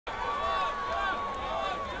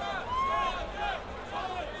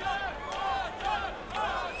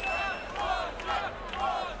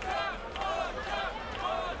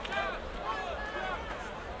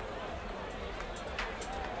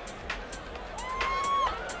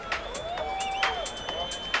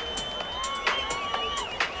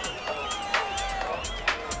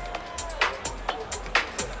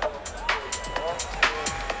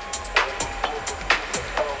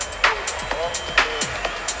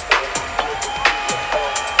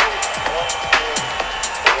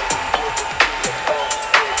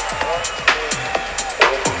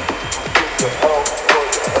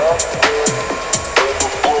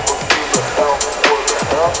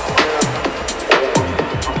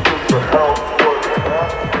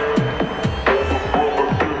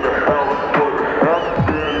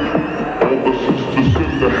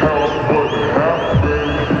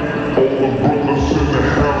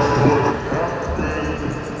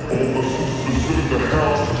All the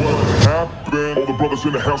brothers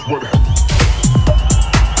in the house, what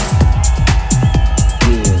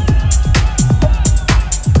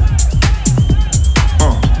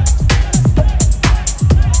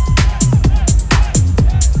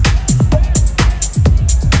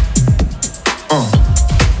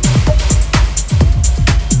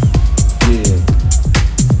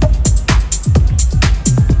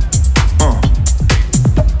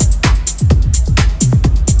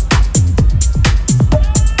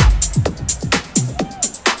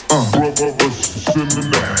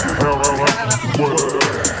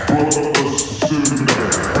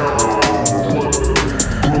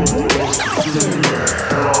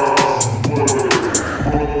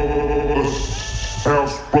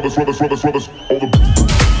brothers, all the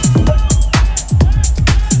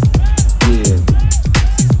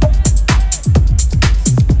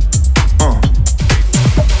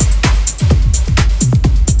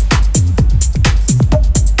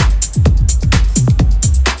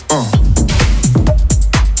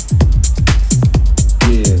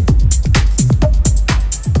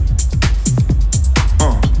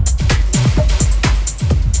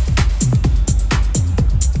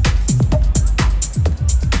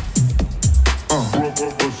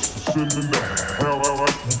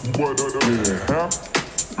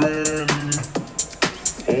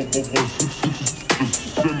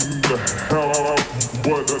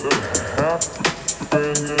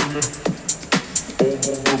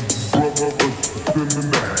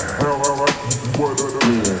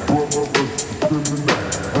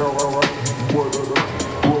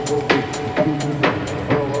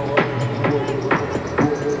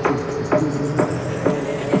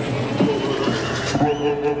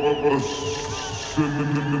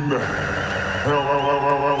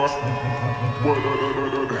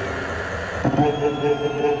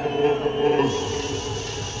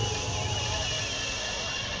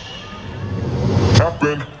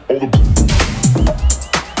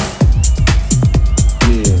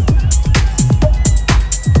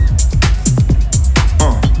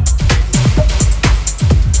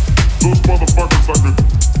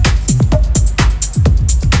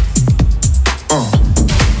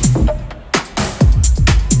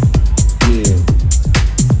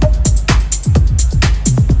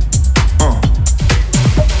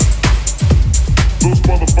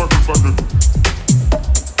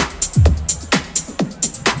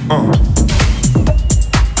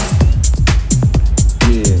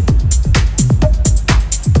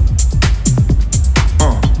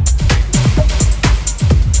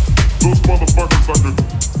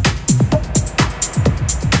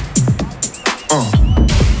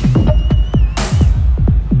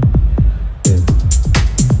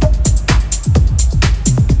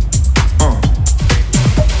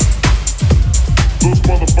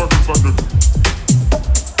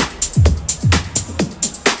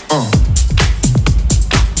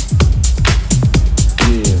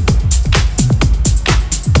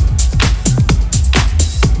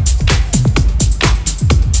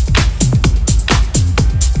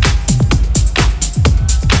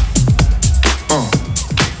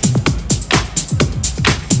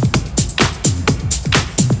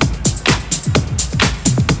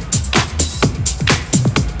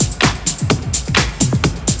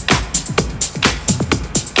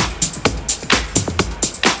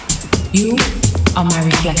You are my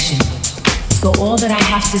reflection, so all that I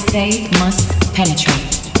have to say must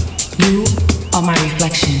penetrate. You are my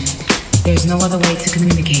reflection. There's no other way to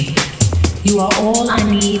communicate. You are all I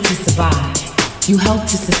need to survive. You help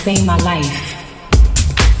to sustain my life.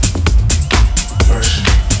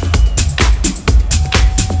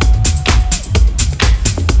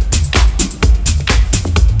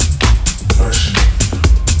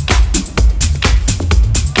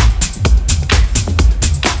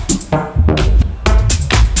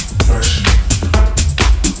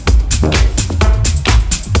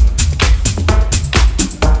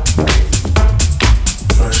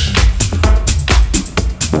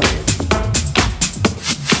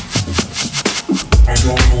 I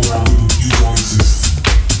don't know how you don't exist.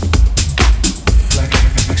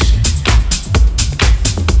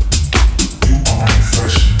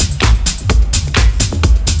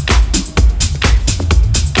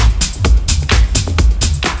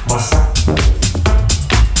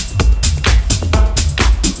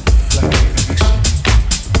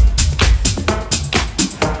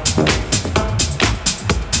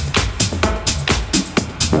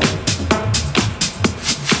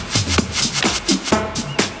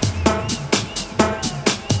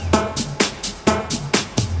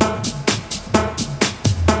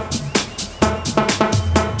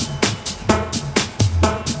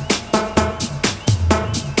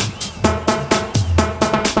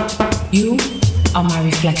 You are my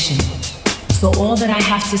reflection. So all that I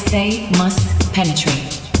have to say must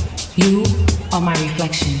penetrate. You are my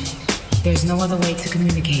reflection. There's no other way to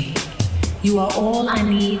communicate. You are all I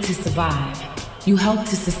need to survive. You help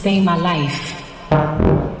to sustain my life.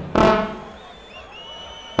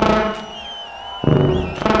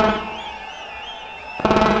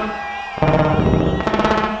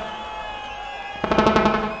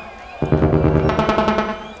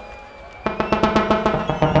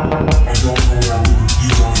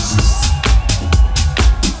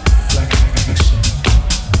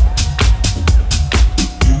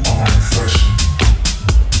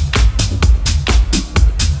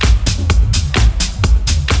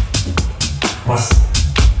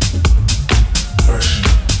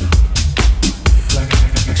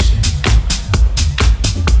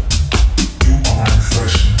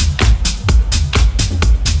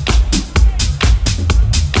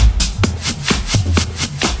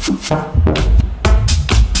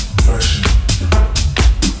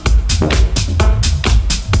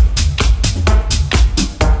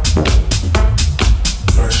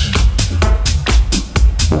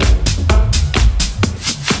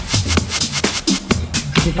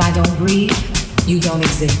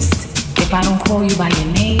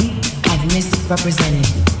 Represented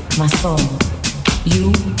my soul.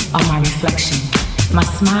 You are my reflection. My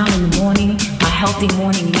smile in the morning, my healthy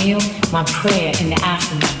morning meal, my prayer in the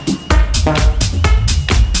afternoon.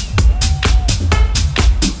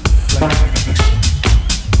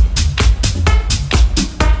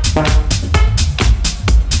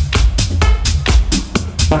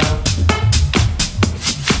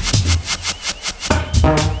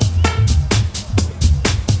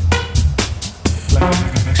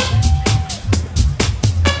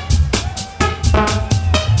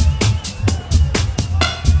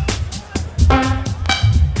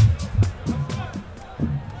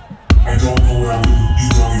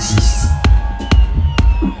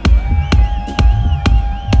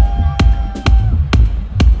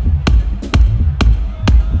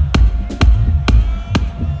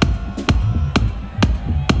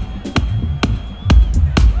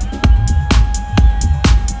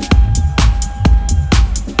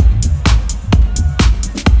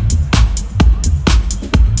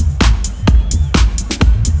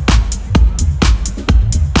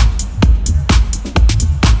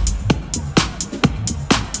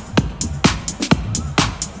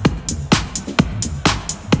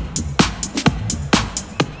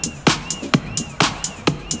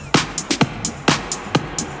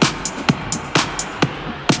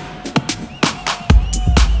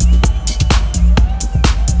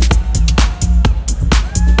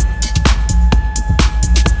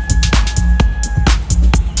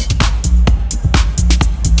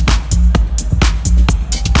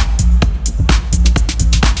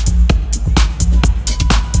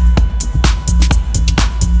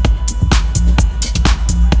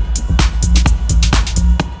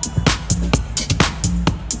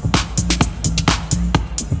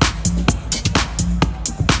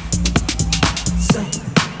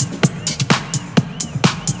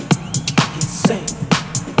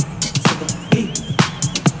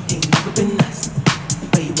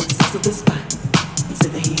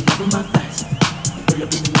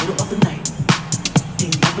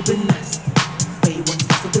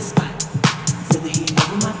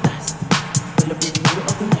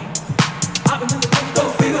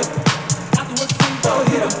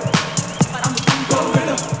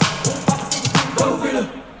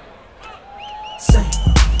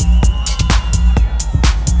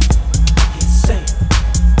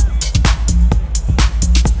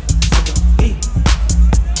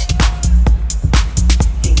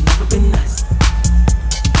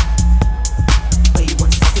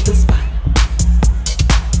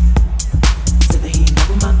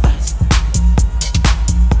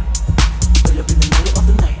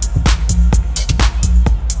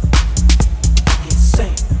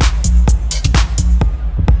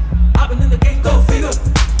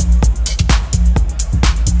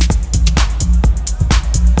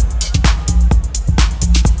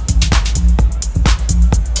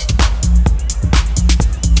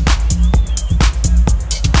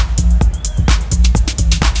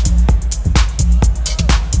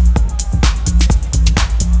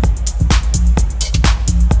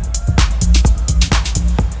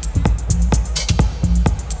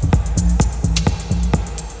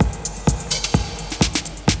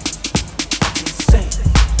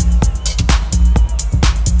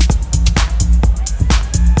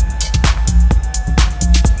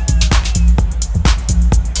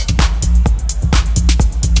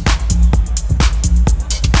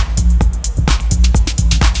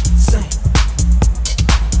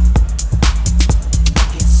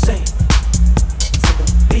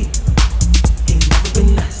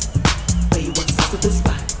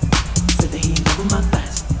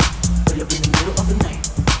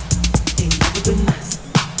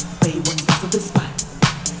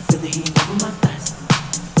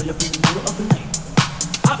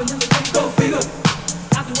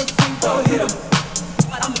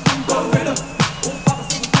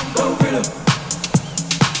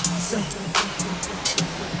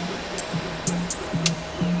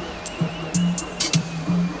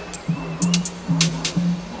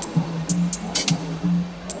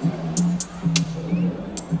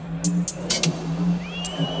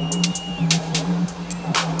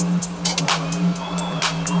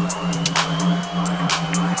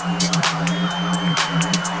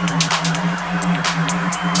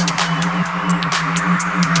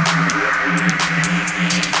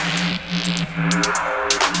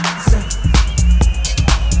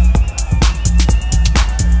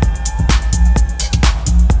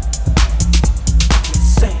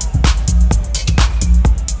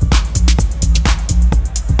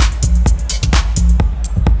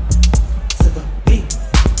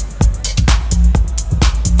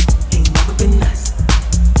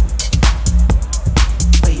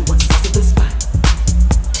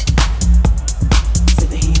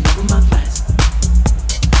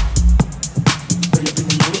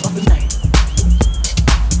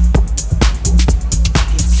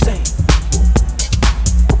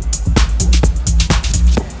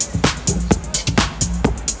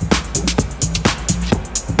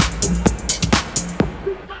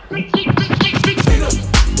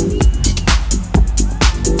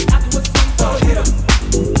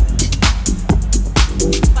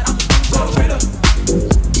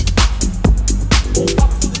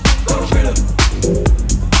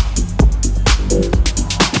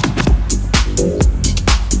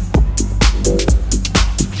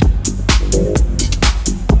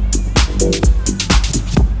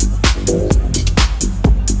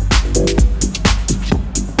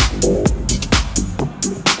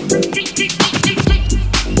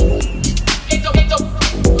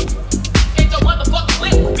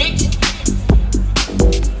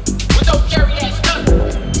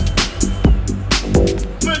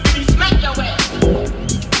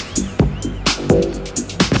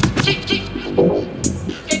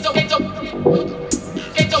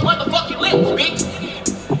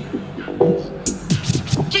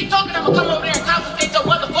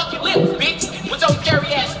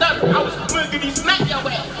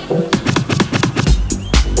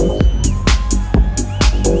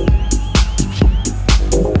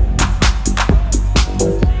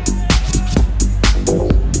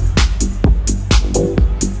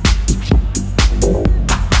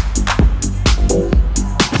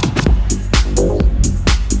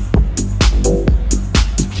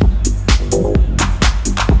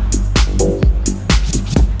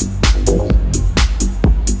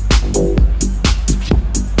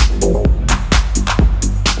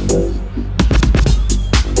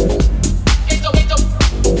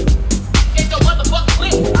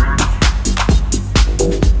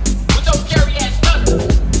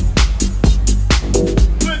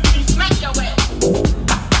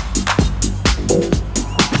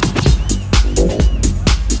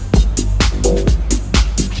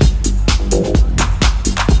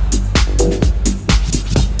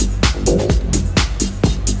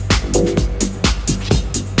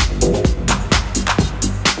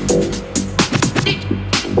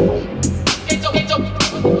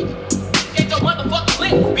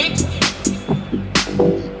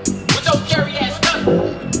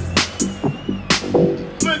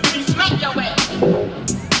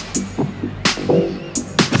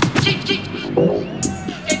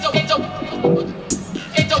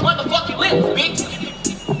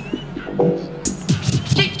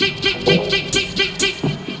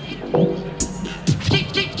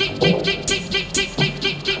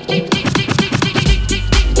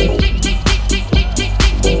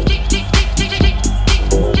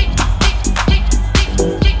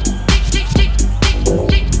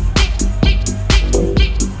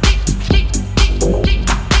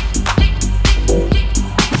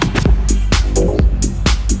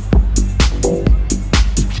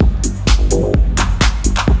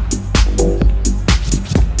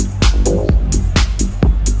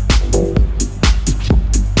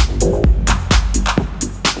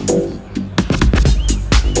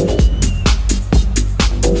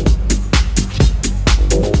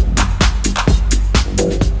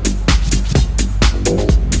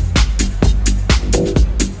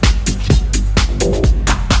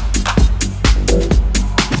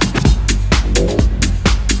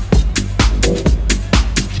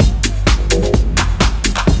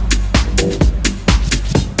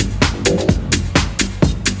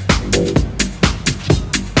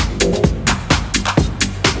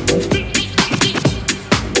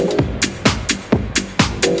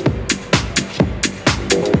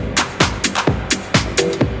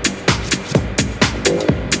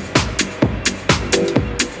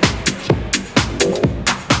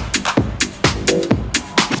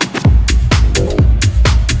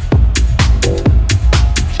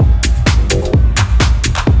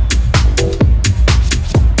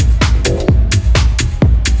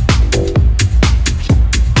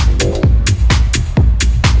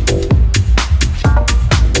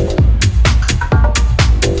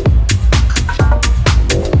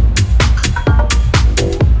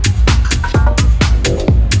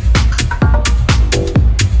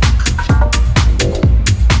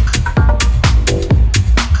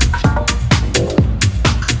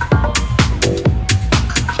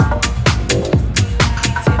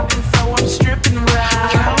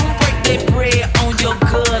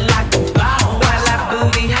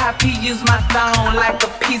 thong like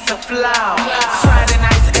a piece of flour. Friday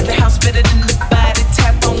nights at the house better than the body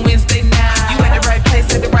tap on Wednesday night. You at the right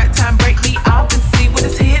place at the right time, break me off and see what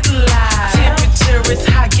it's hitting like. Temperature is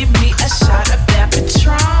high, give me a shot of that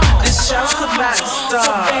Patron. This show's about to start,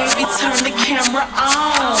 so baby turn the camera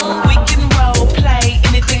on. We can role play,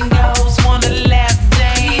 anything goes, wanna lap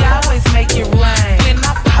dance. He always make it rain when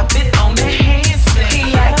I pop it on the handstand. He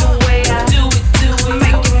like the way I do it,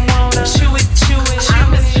 make him wanna chew it.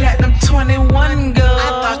 I'm his platinum 21 girl. I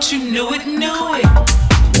thought you knew it, knew it.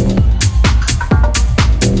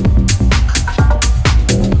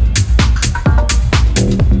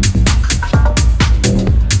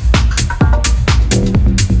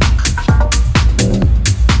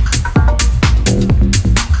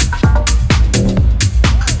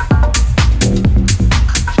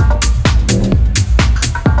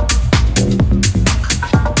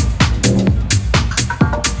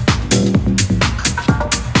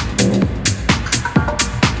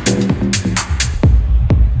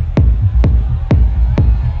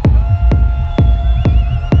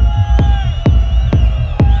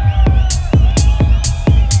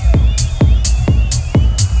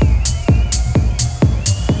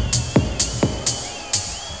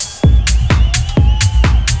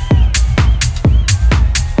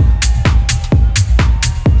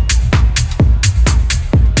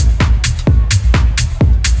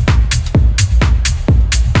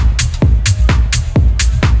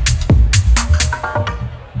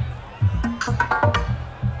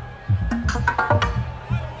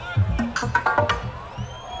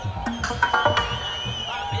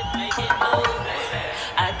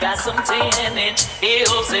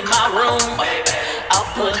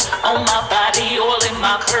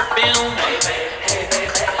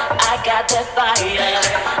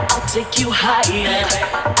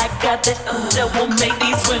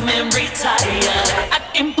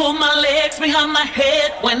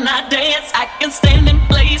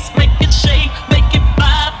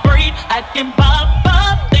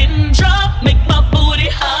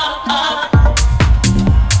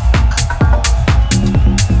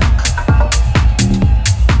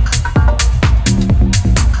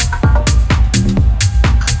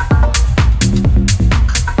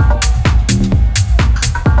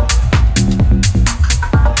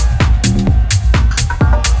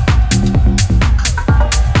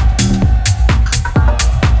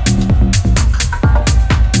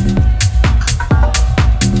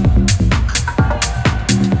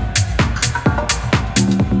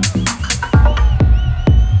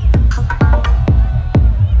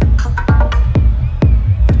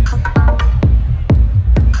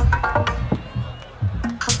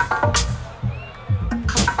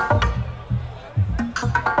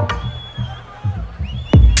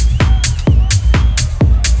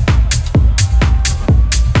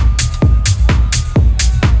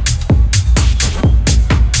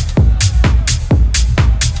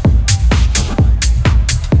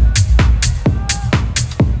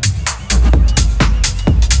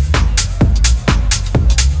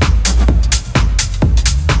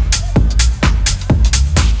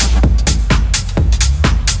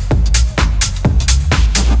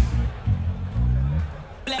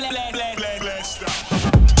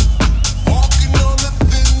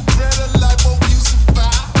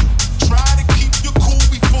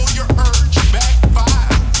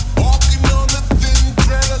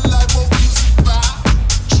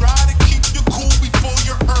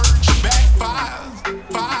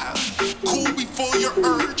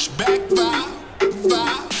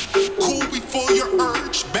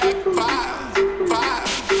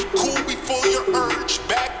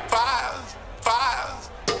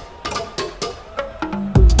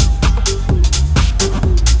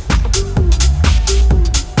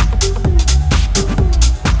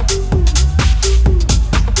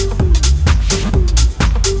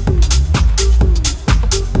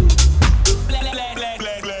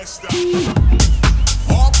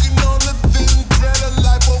 Walking on the thin thread of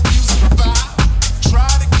life, what we survive.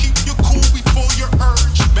 Try to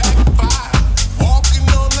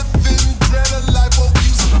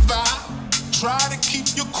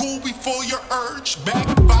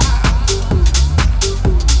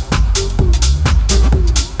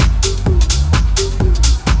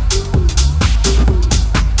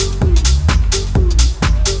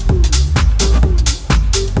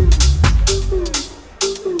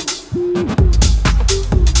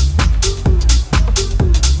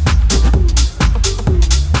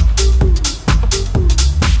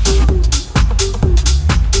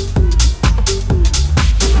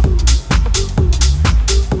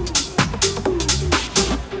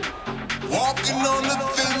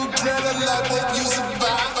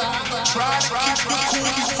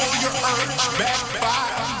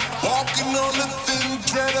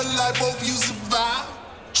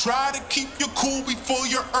cool before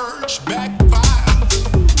your urge backfires.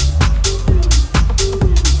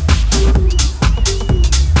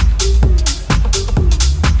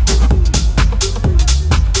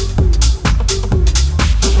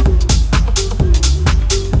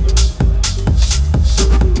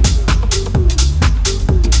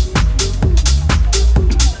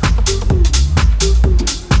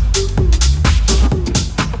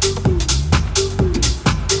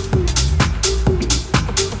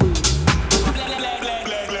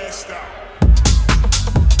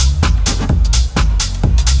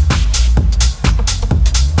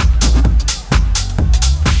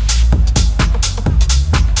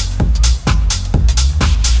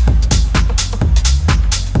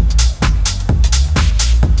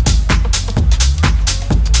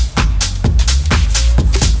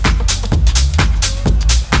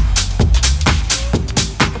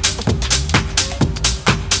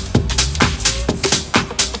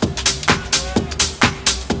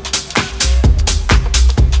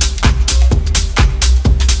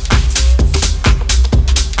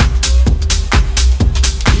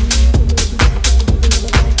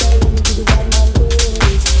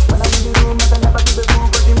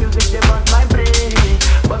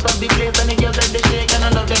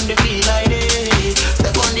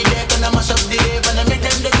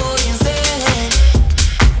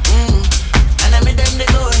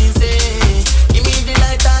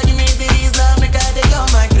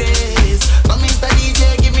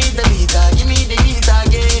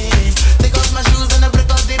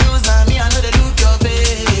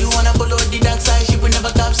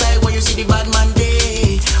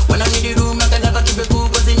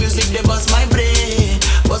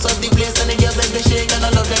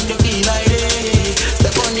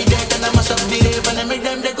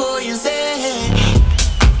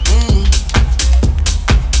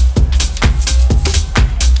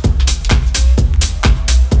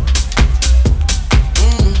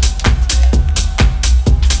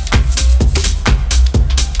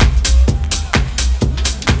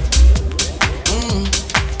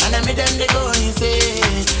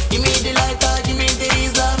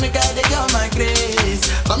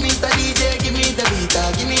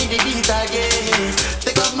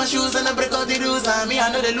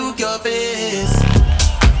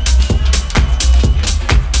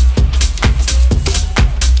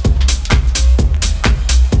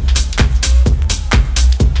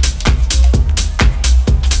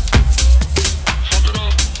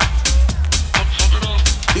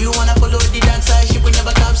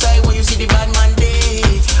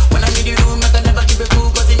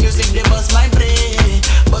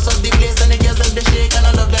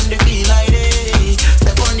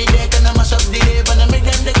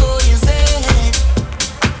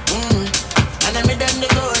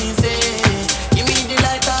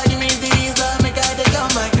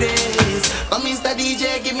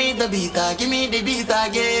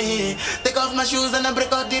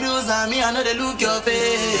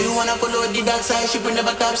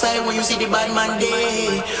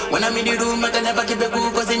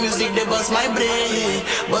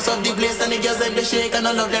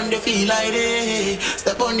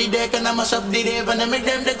 Mash up the rave and I make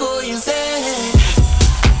them they go insane.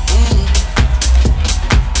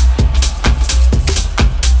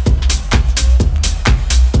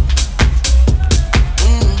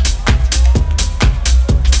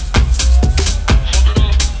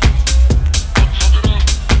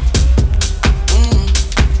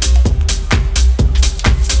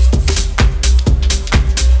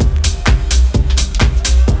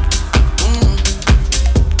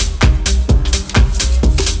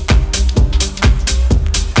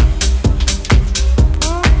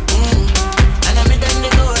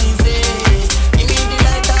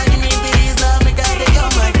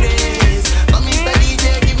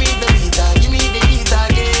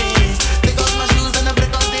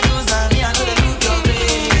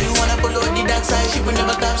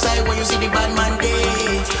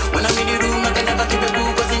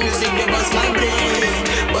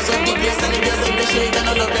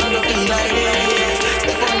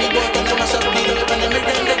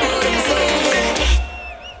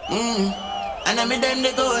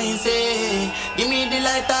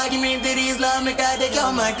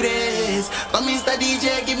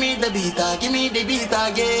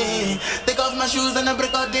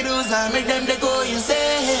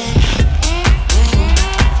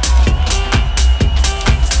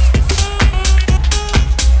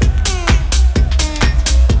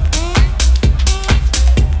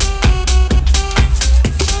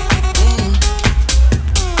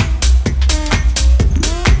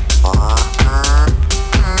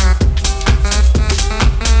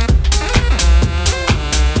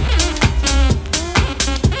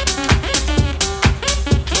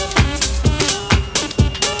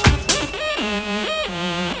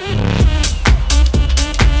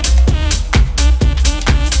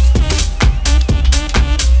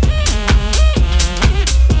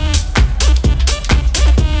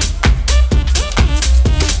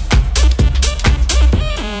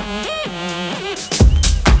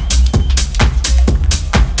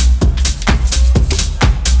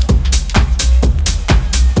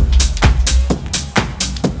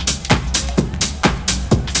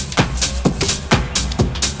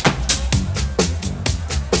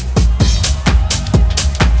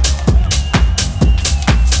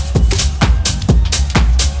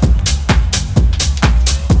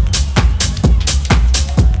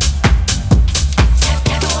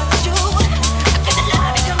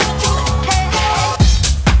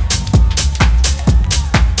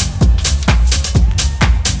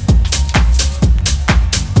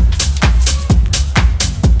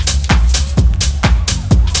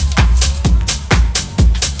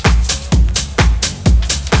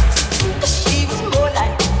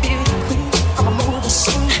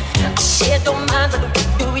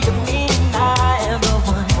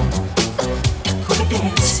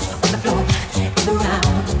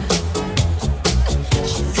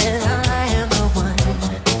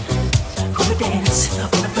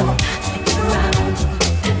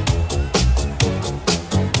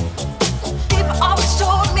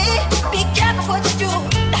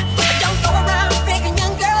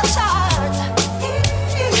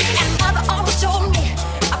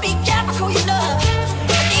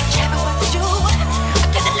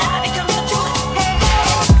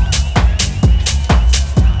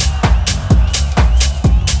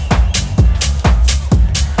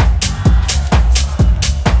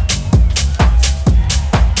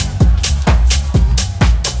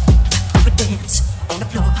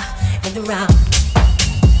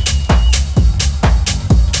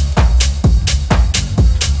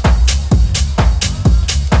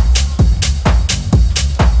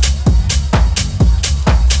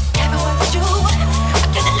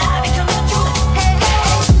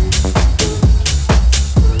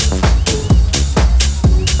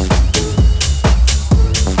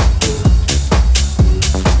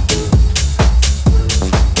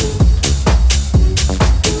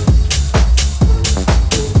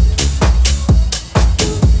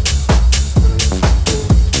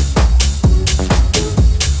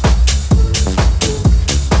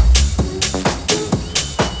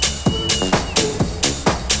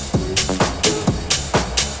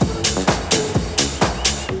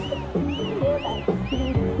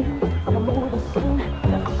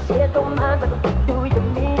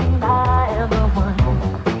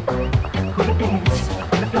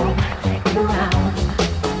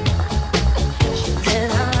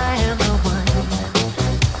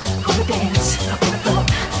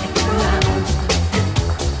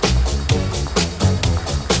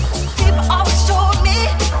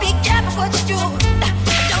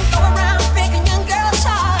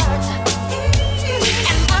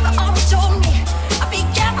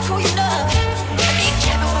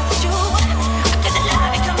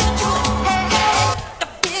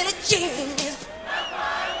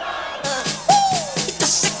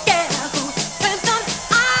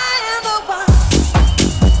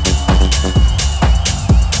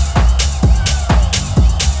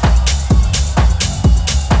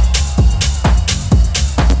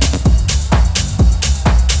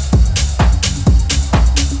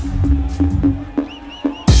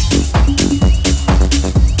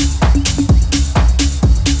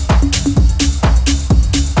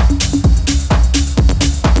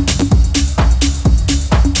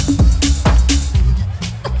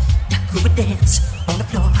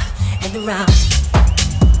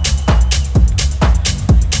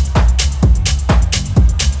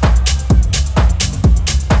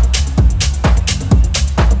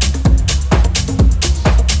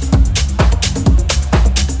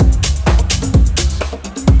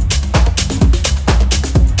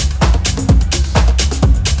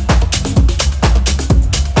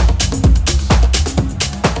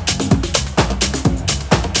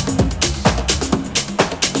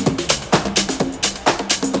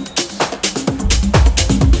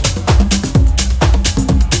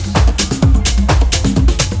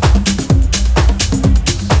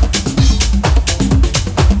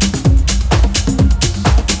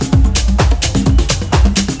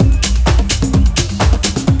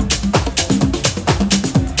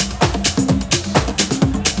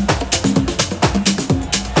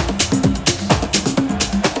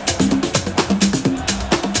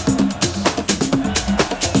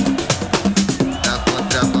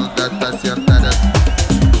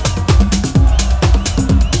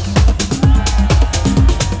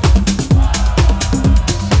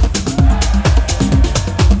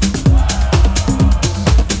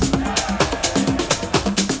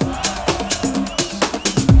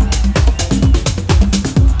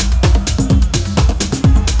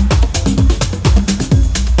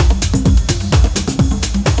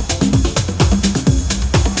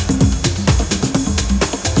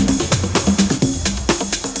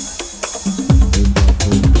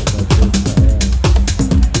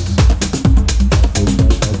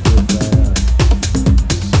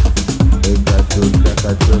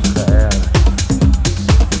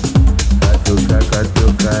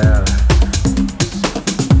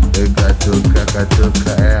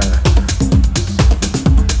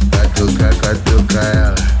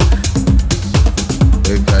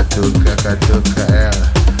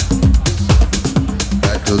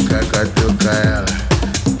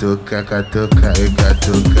 catuca ela.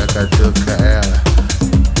 Catuca ela.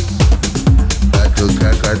 Catuca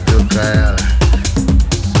ela. Catuca ela.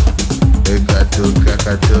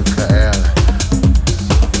 Catuca ela.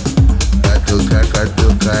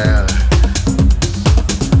 Catuca ela.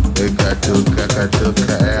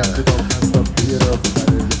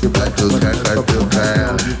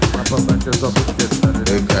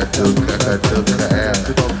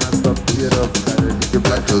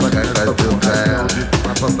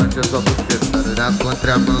 Na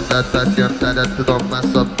contramão da tua sentada, tu toma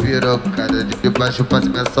só pirocada. De baixo pra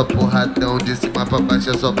cima é só porradão, de cima pra baixo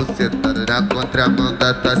é só bucetada. Na contramão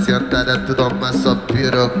da tua sentada, tu toma só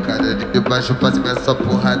pirocada. De baixo pra cima é só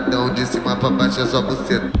porradão, de cima pra baixo é só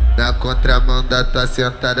bucetada. Na contramão da tua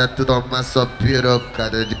sentada, tu toma só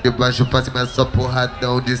pirocada. De baixo pra cima é só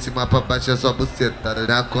porradão, de cima pra baixo é só bucetada.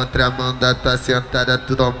 Na contramão da tua sentada,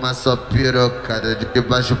 tu toma só pirocada. De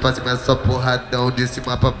baixo pra cima é só porradão, de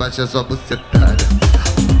cima pra baixo é só bucetada.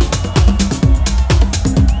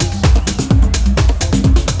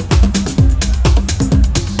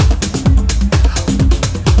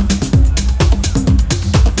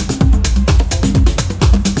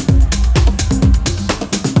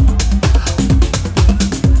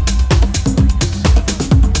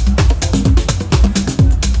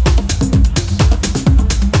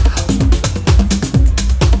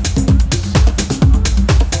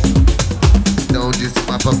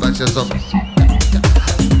 É só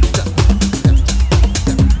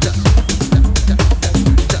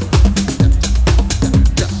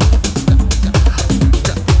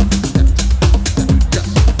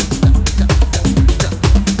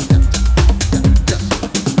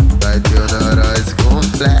bateu neurose com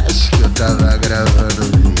flash que eu tava gravando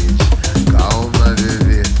vídeo. Calma,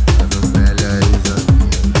 bebê, quando melhores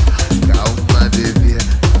amigos. Calma, bebê,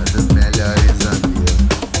 quando melhores amigos.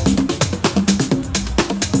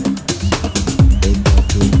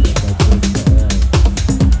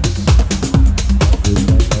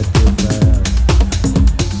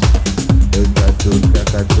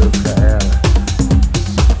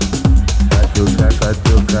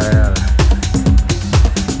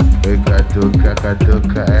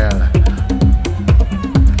 Catuca ela.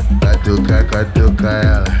 Catuca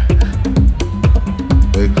ela.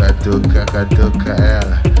 Oi, catuca ela.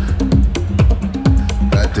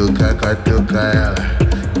 Catuca ela.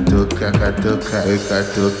 Catuca, oi,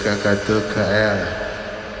 catuca ela.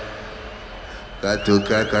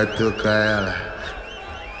 Catuca ela.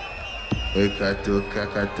 Oi,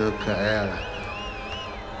 catuca ela.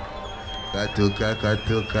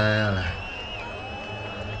 Catuca ela.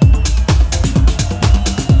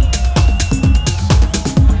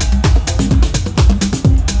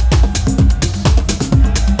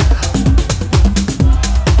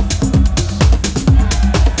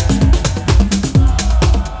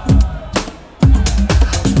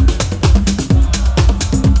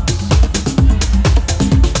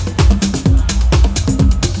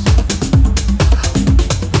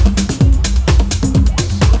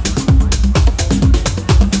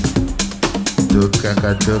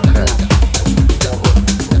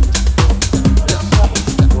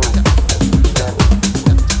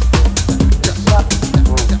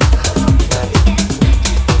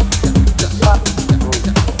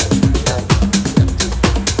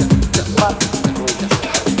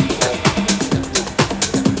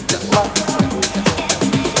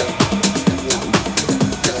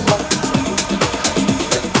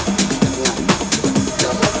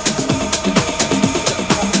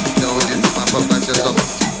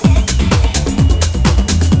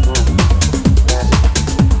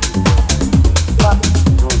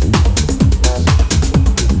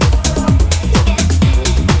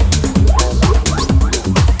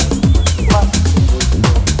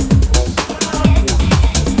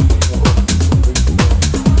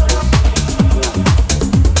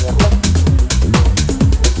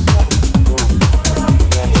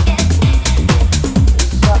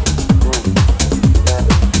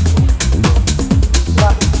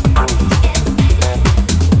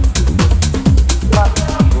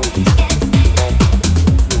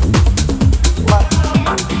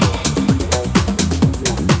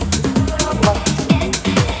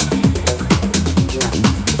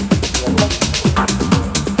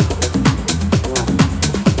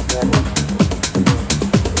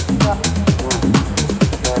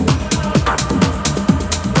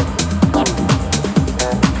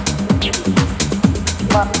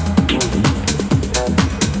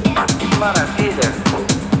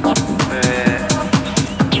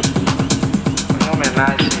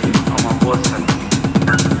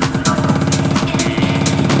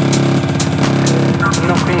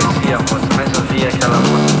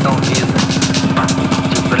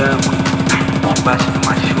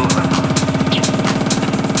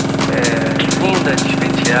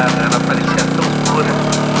 desfiada, ela parecia tão pura,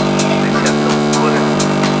 parecia tão pura,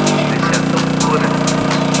 parecia tão pura,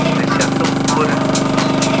 parecia tão pura,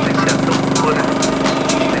 parecia tão pura,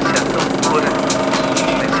 parecia tão pura,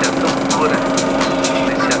 parecia tão pura,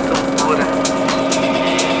 parecia tão pura.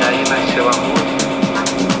 E daí nasceu a música.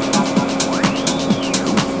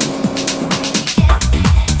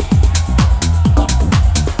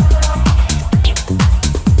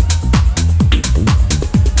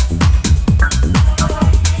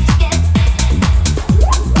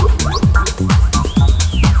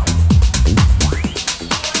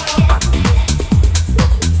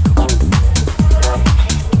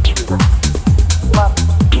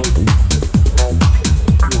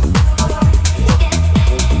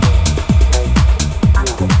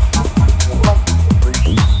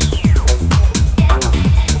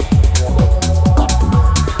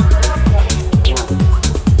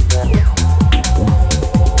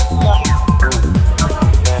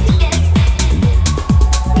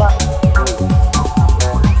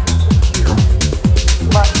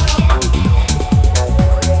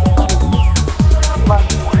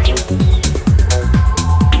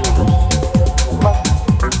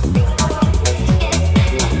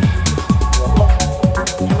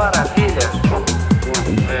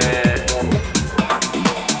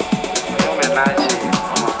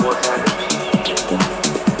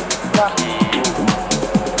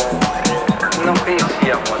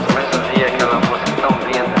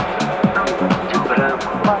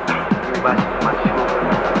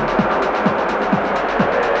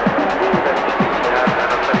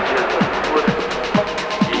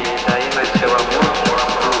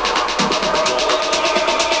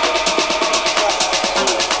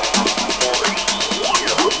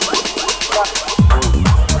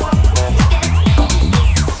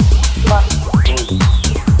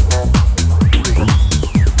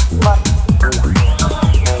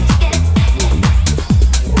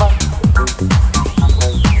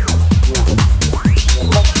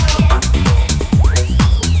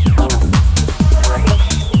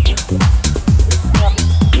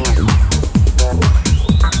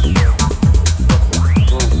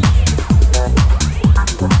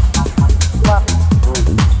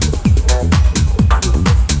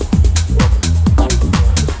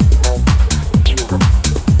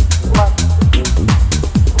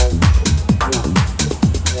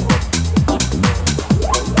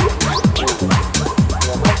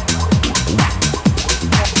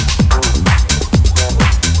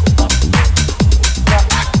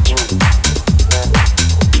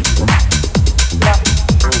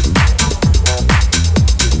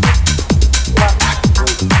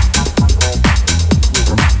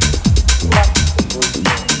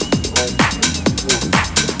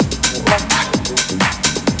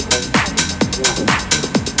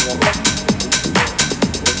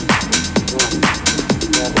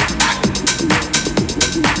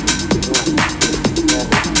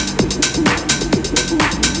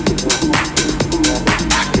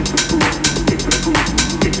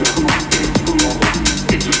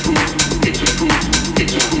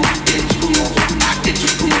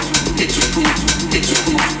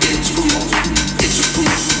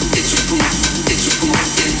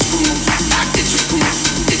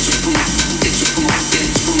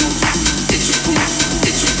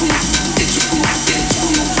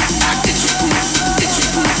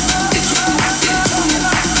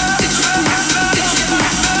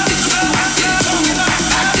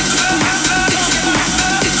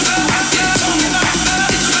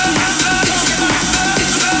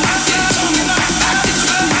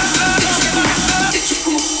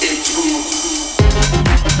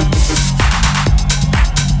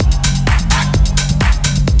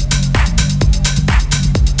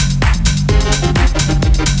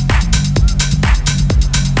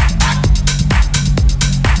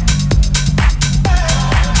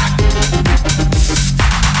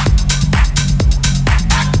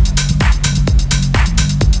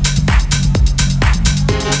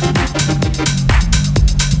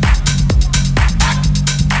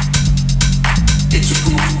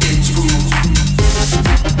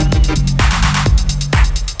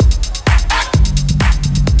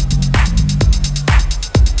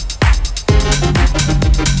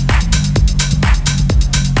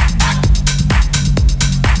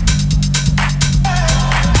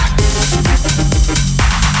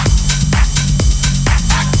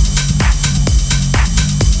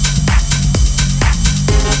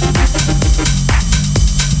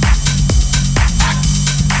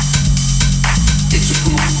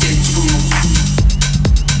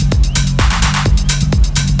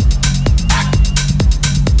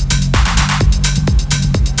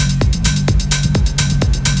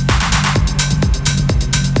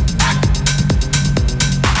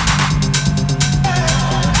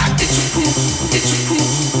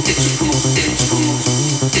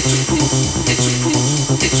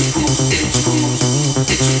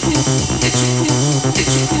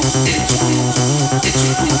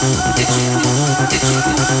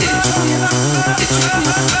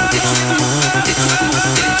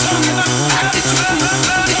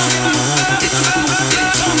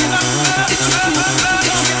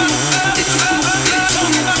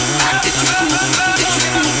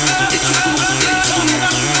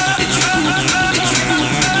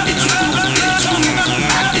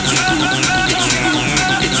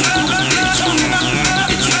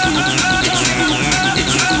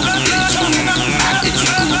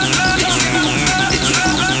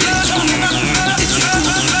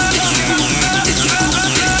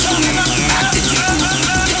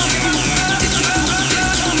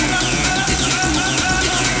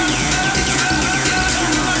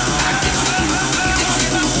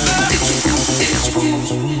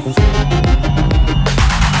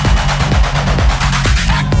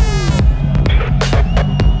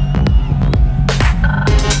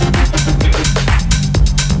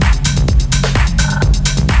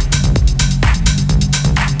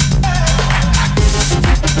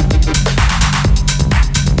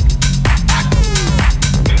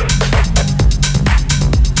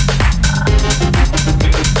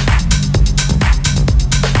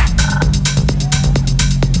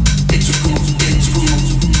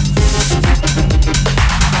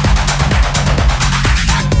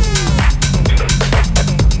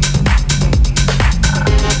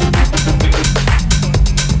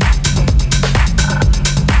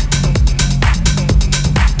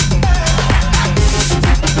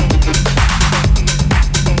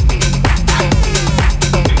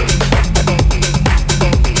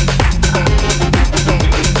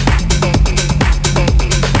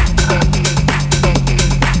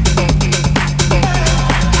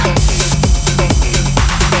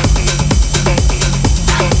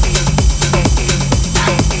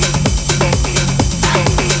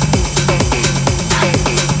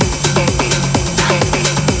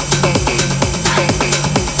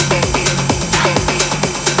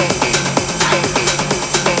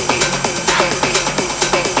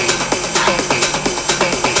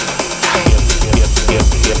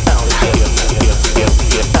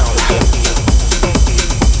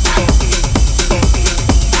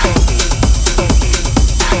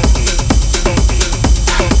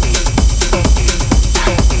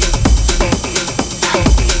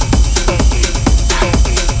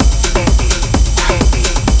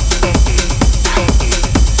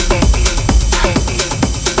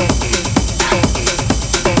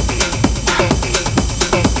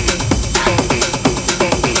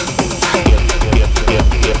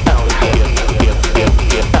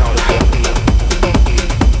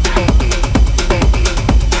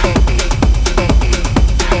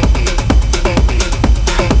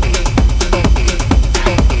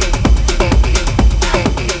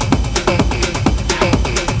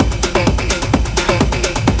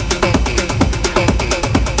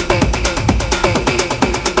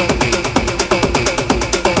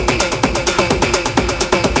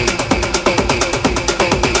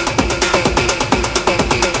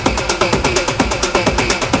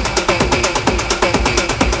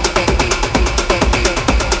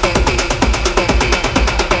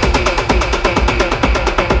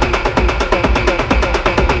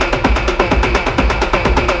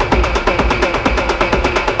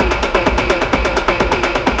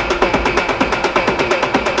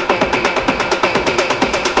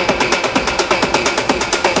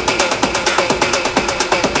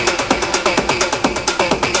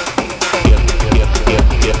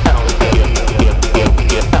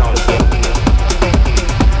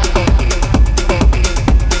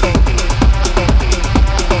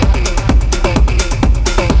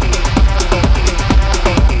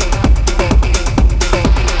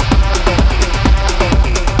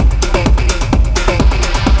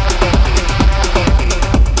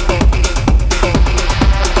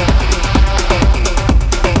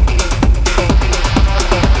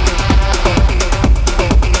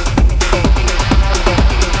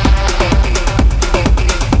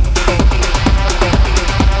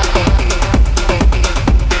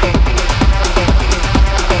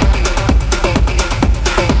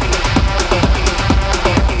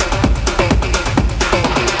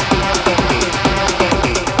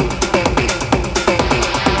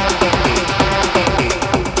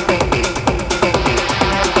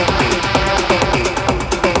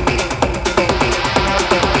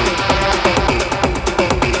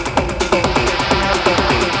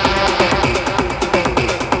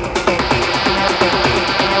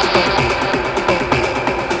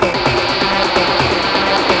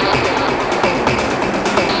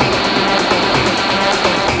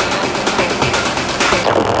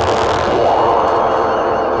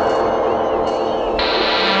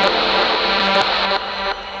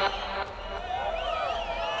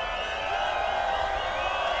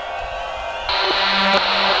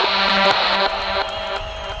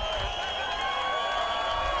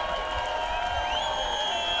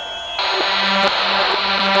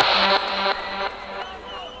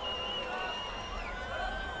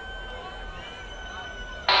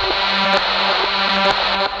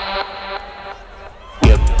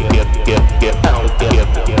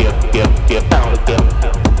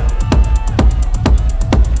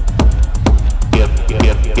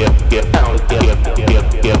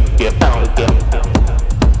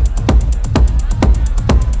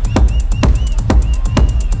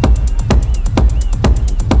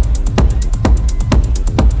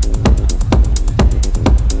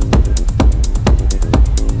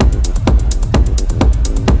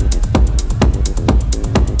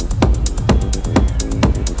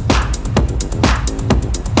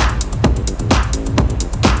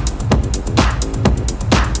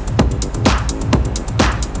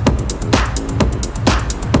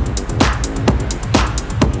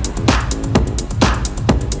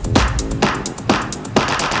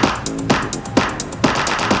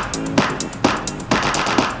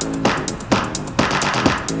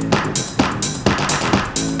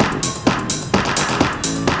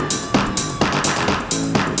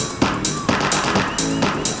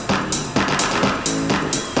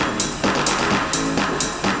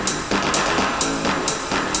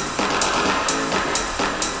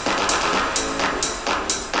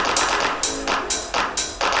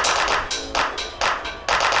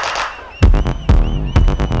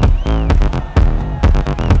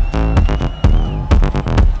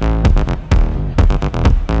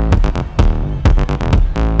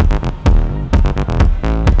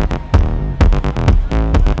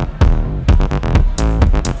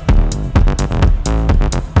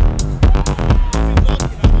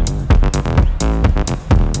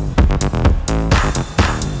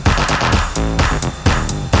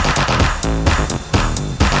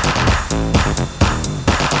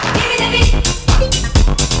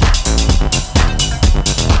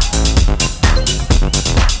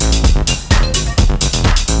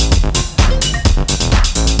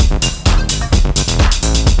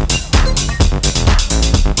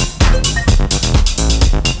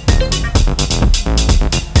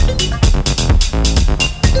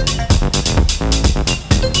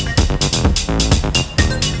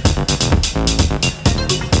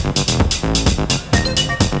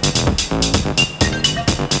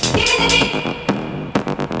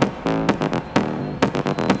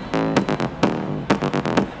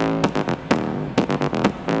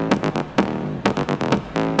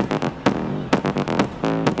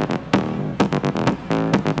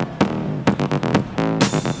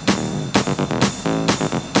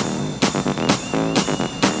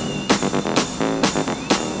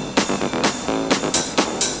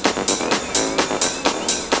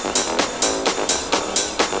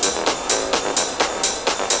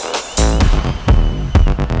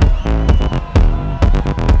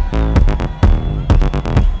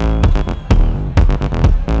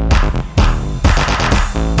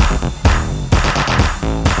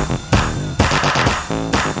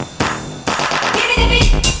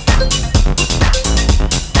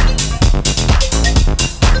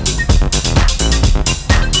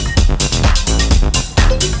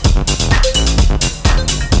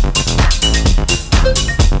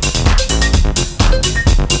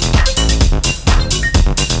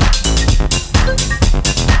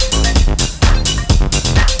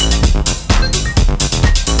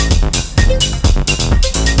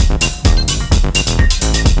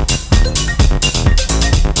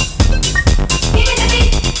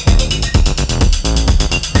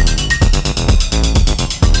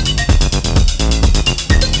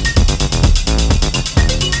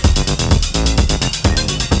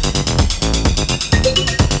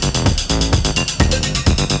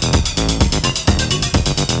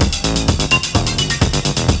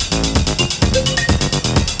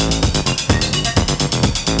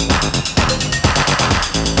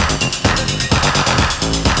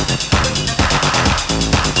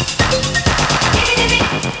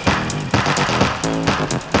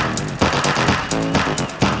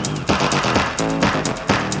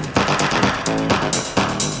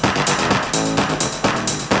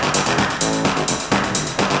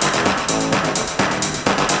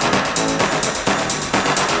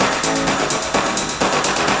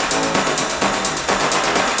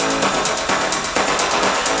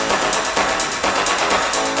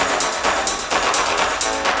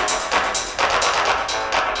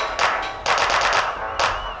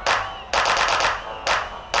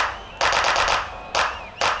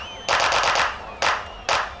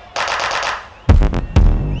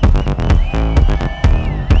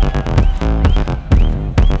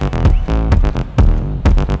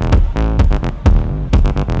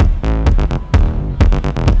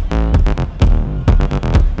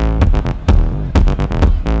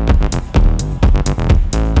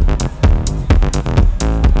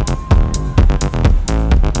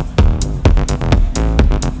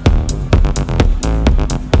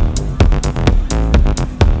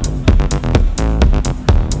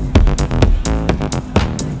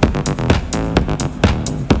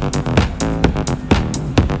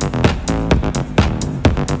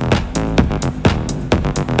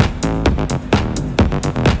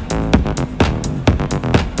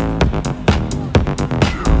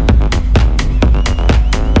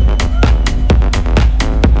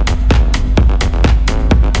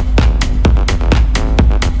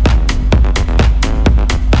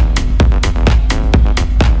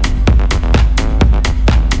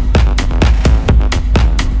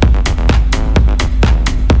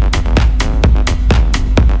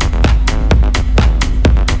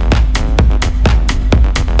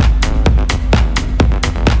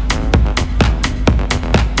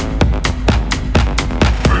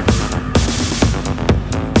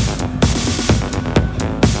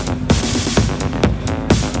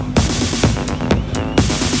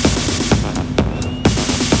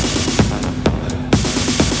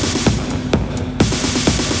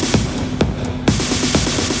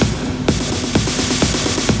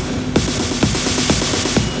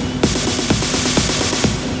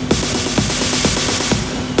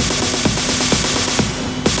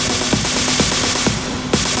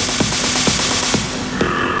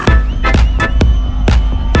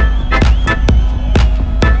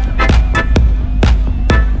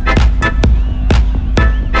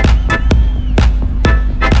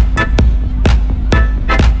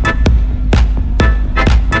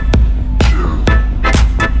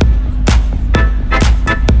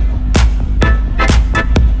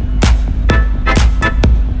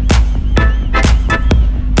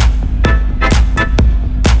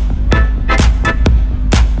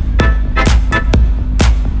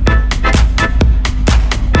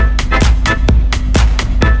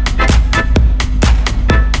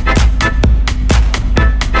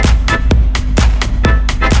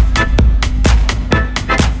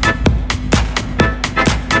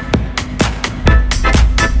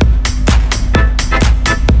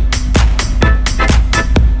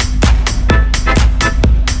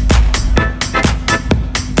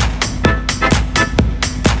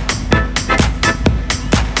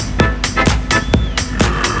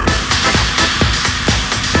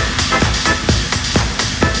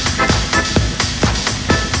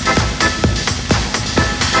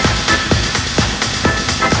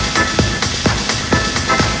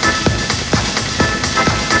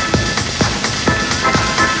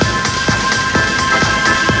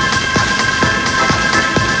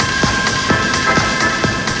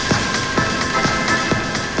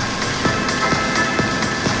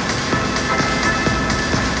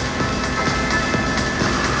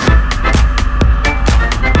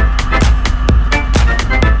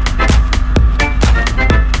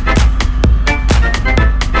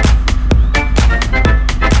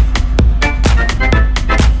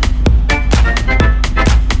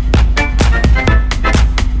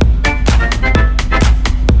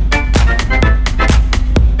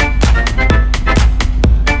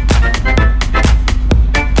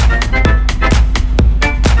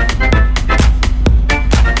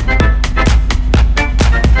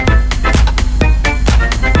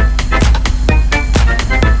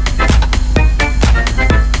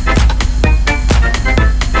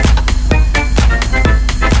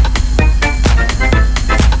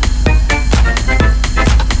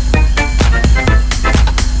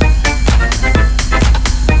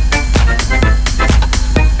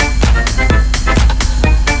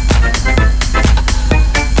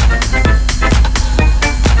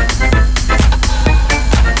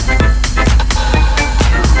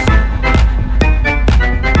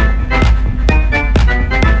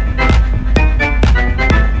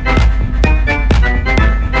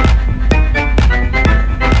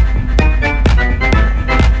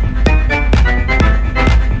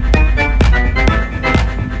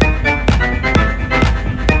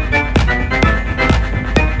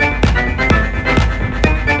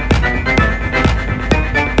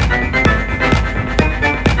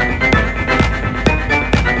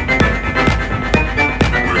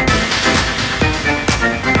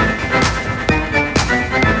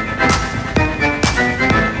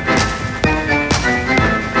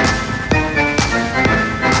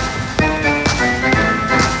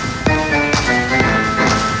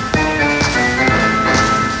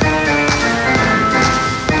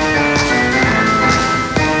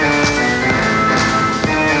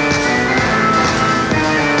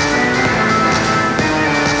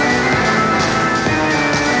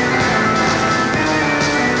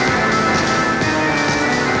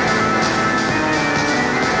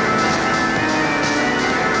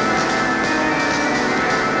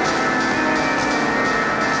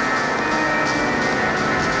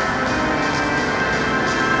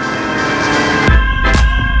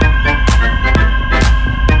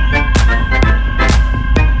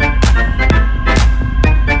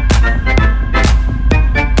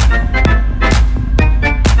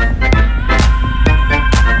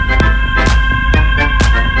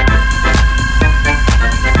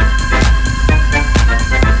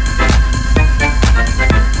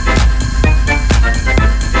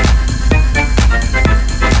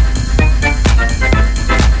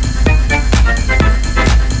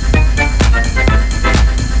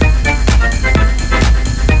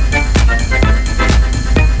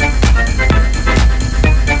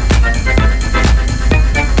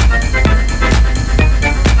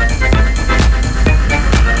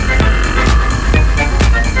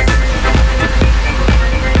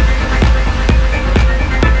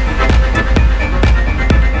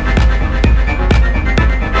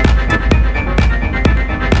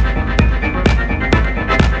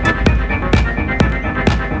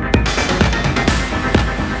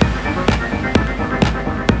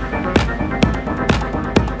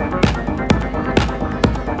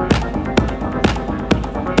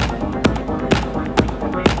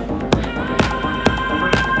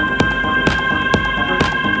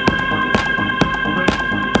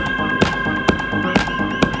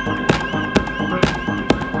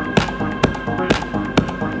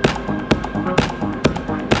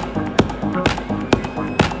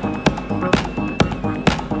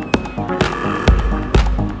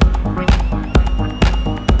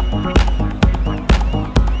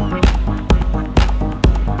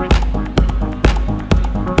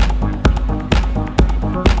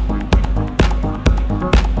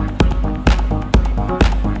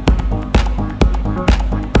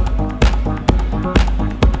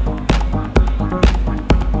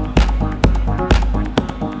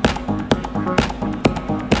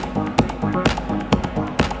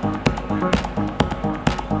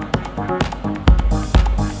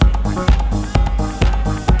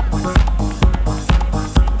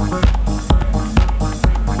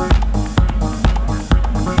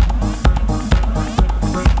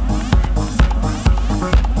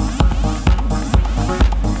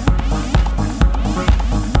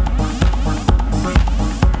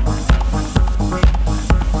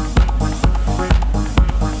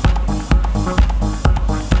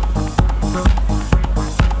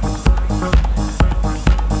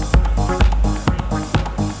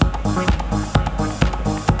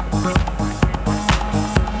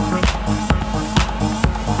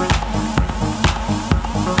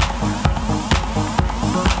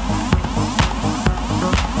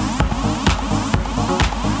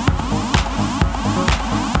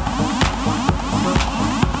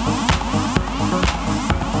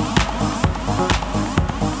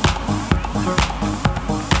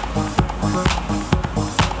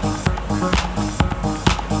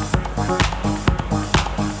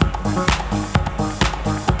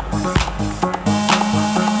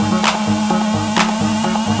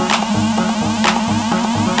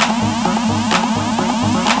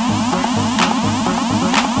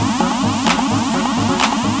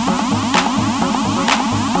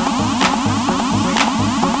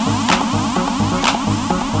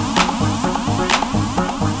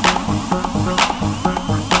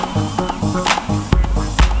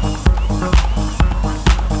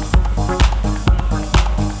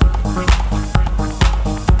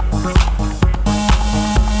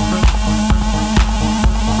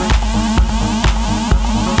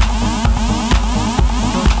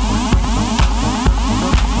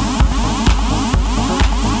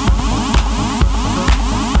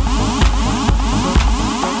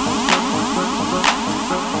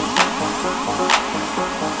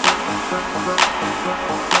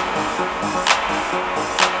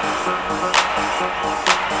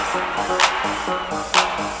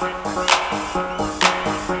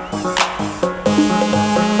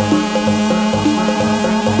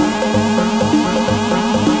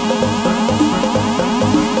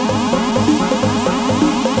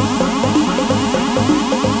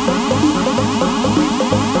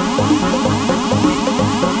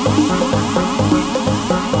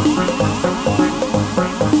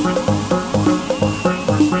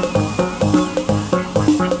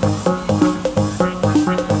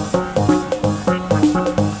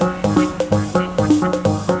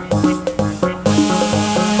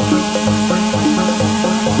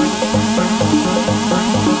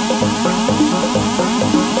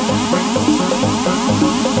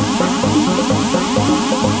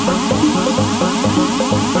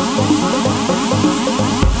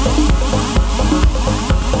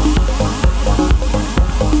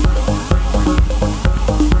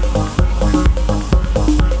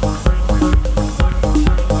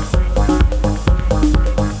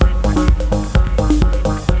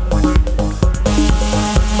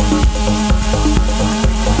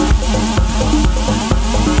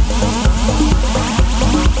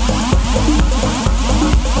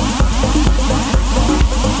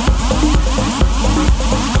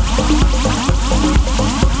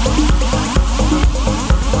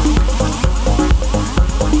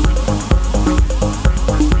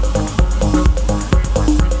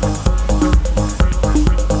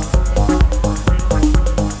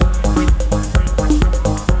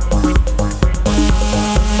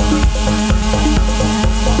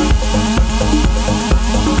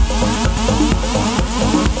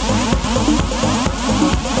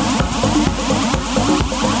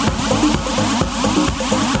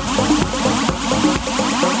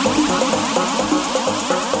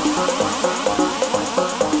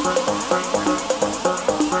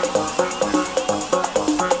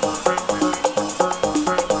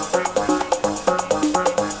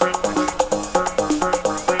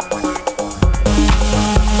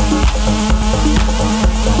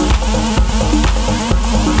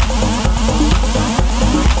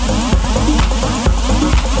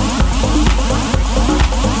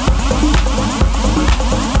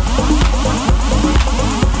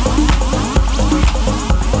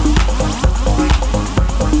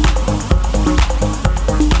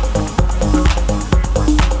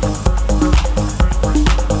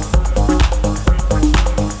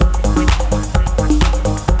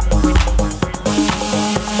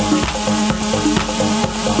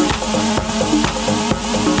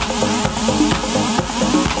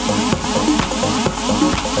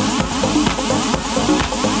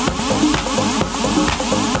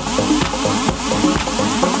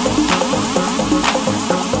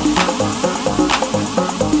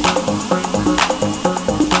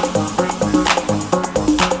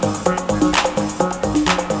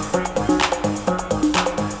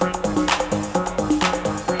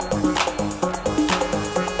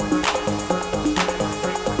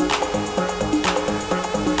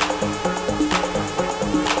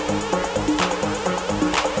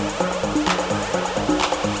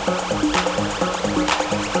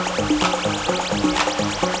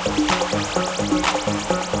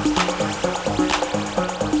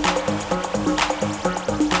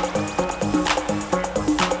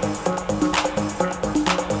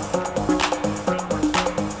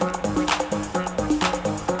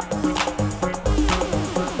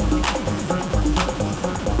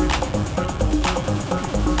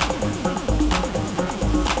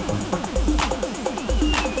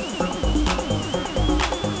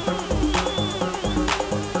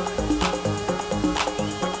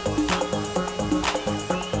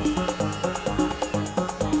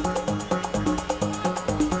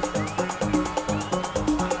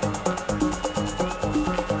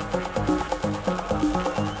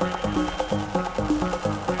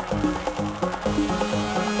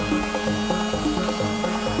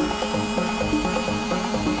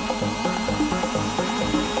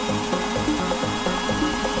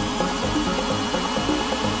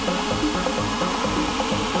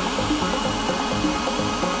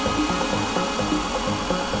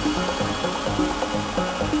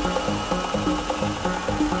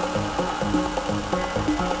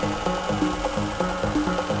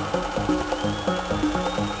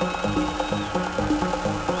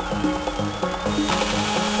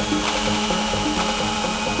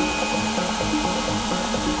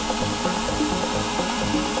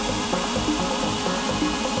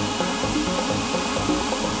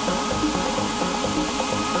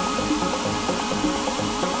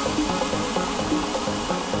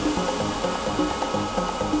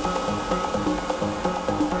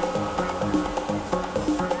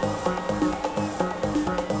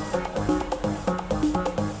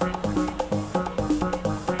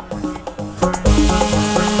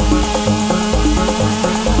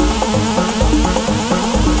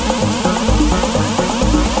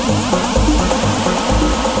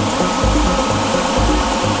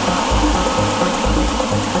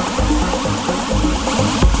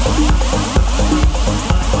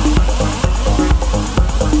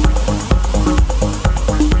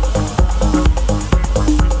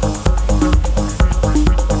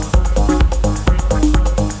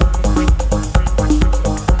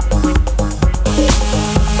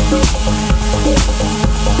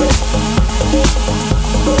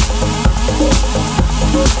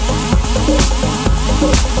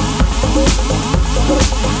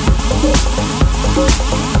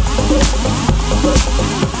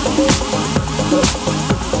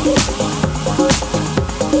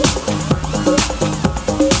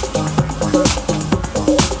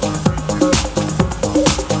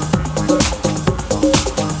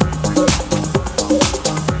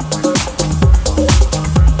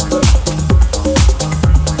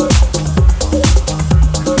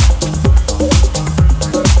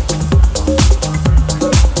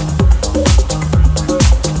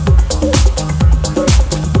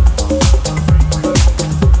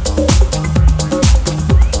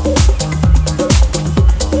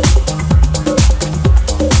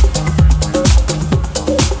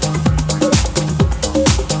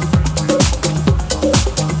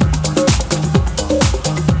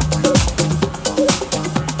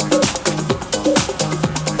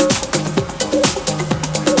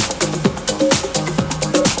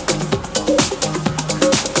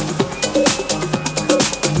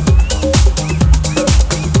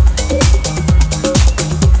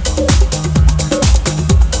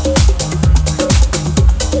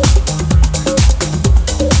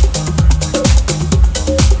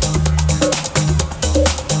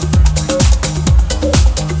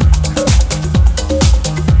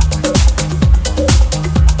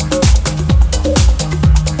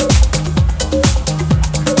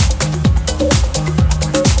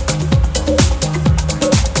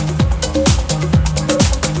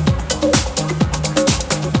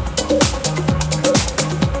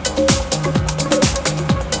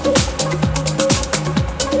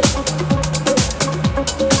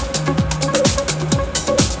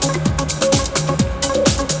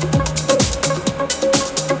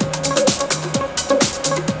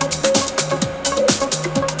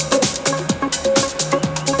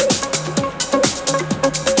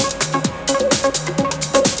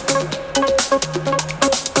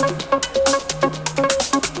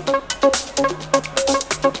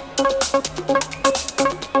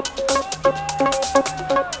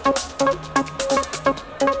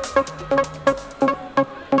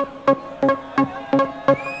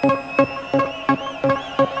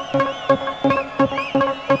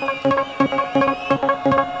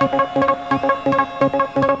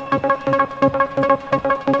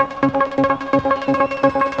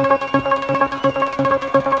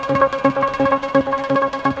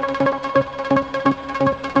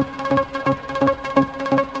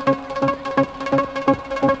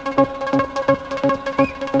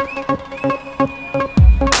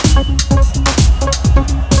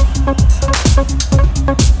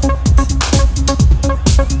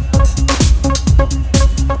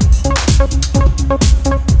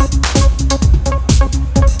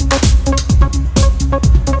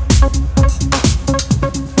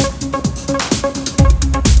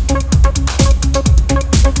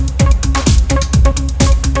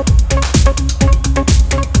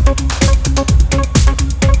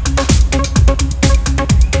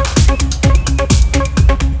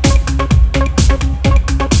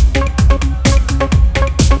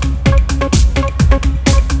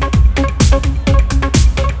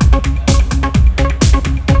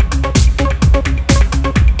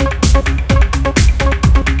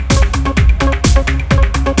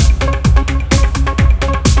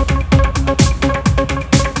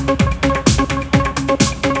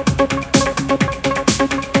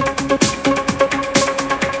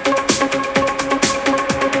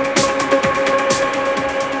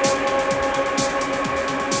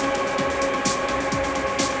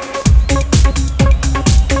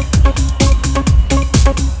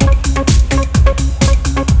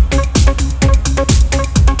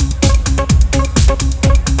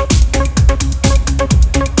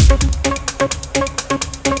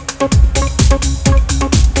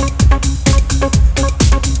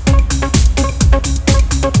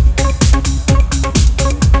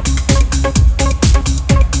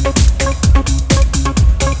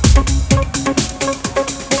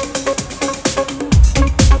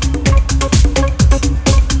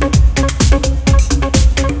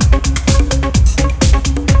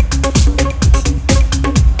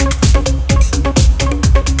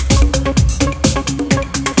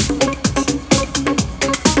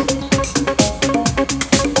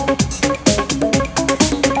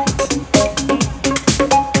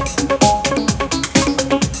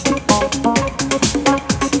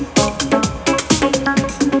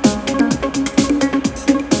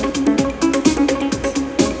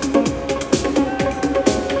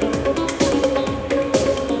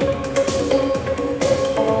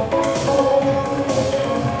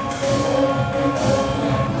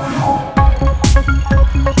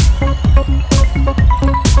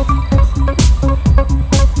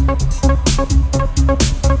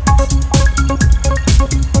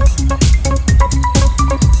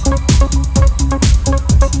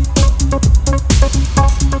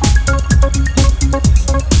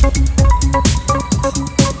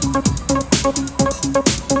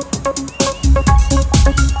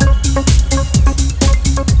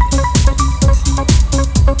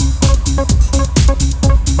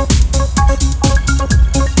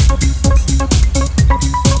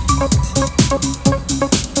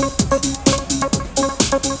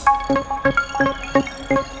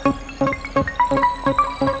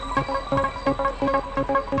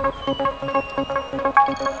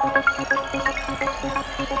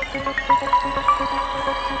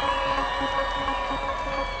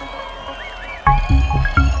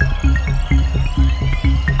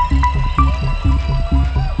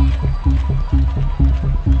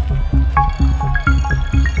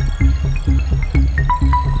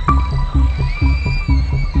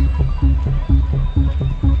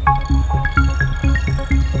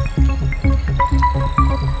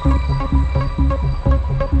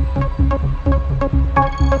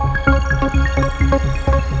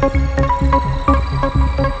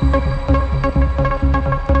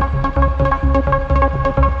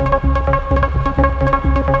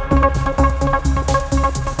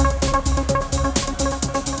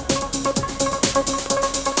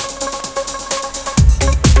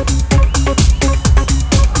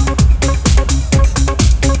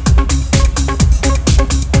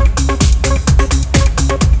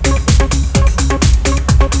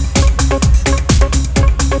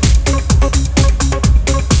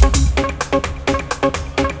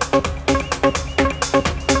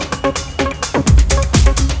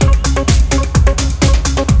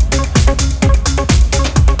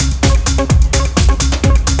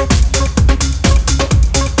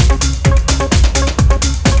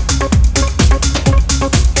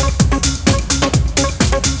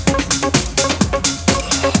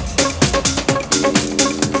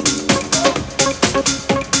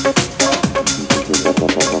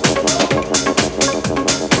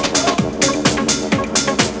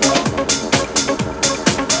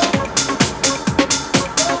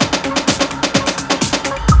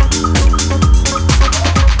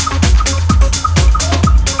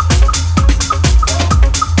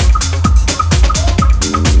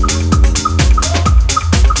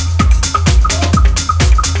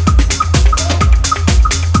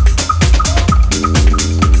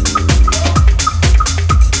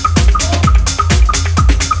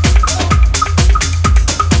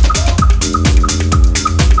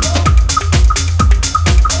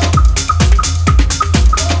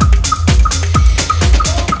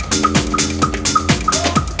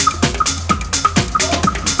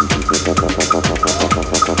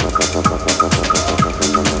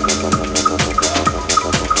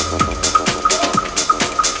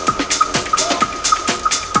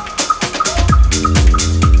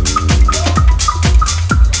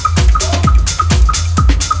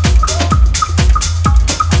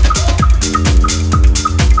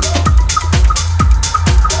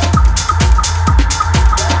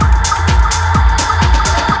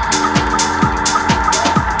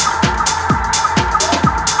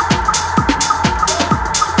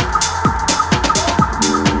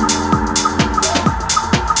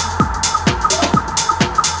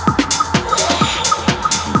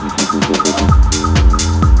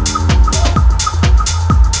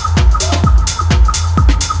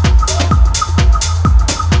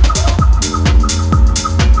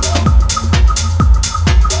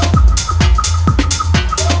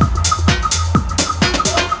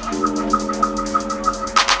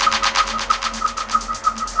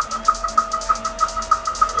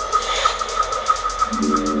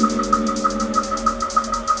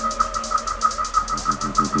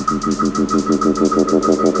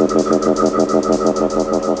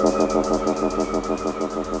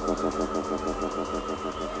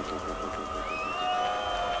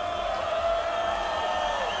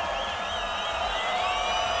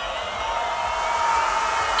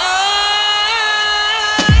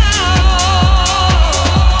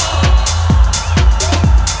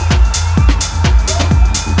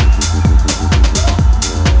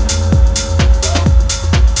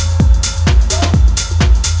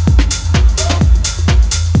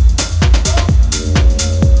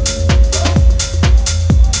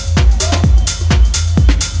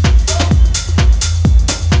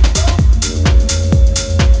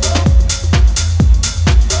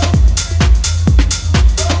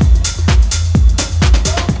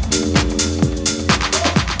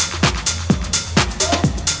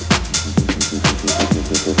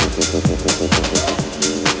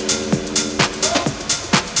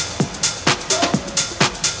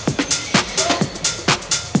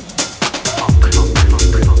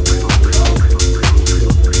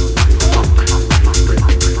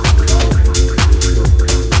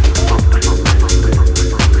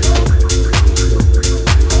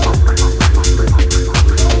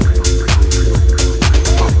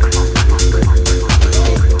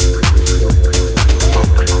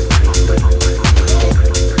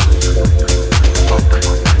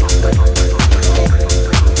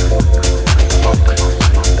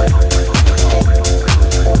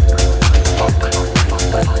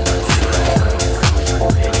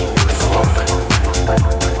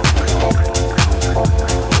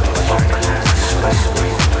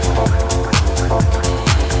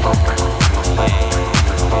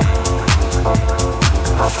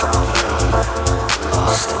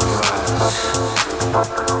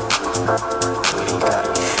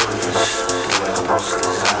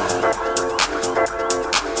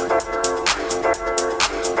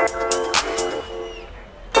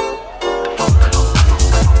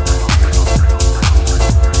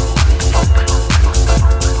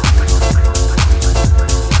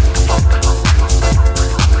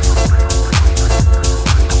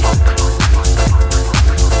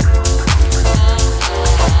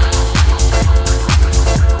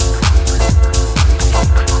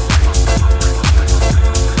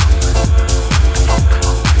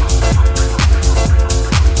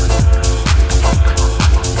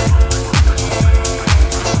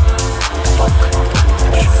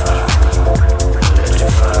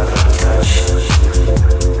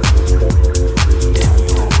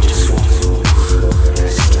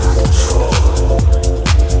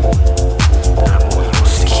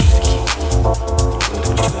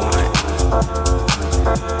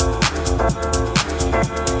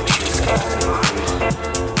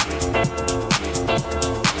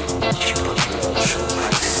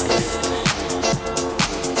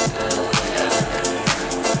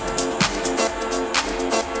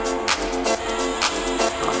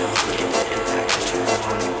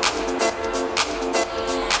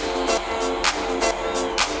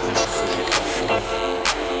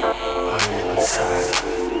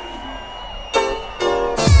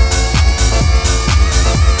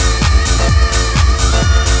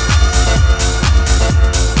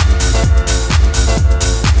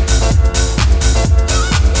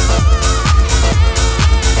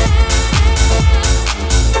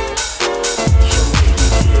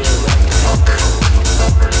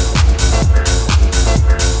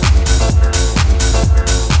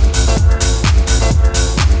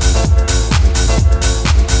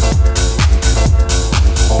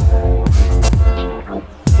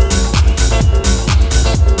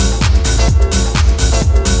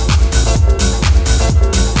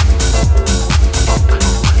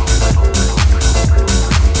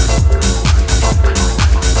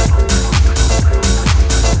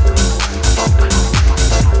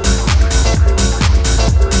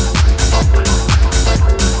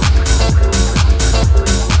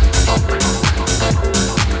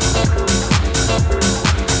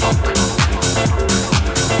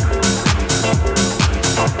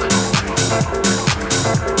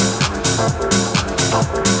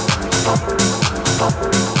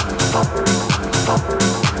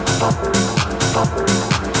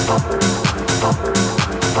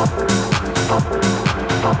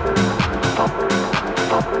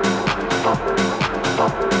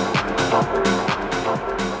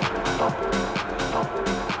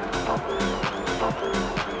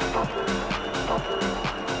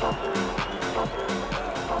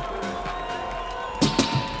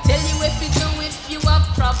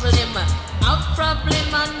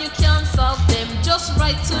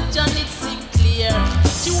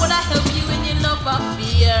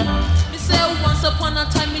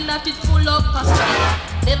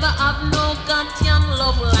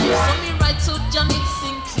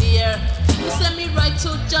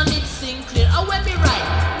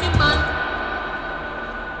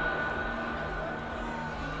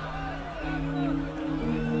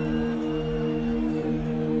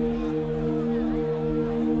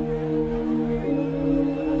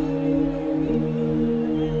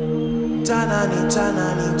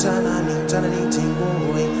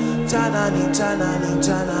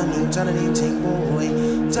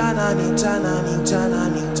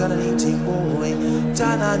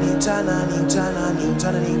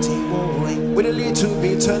 With a little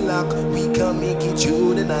bit of luck, we can make it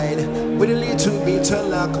through the night. With a little bit of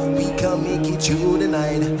luck, we can make it through the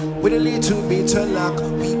night. With a little bit of luck,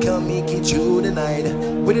 we can make it through the night.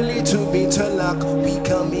 With a little bit of luck, we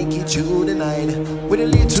can make it through the night. With a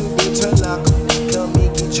little bit of luck, we can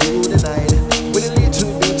make it through the night. With a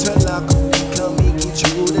little bit of luck, we can make it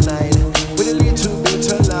through the night. With a little bit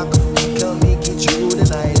of luck, we can make it through the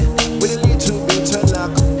night. With a little bit of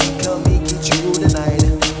luck, we can make it through the night.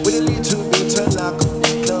 With a little bit of luck,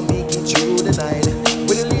 we can make it through the night.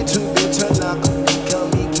 With a little bit of luck, we can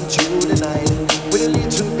make it through the night. With a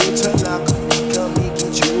little bit of luck, we can make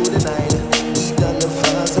it through the night. We done the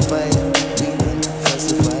falsified, we done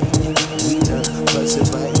falsified, we done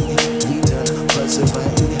falsified, we done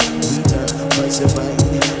falsified, we done falsified, we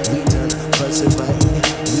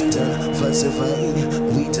done falsified, we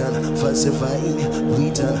done falsified, we done falsified, we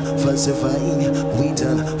done falsified, we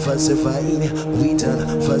done falsified, we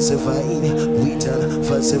done falsified, we done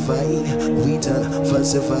falsified, we done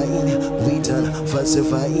falsified, we done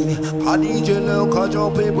falsified. How did you know? 'Cause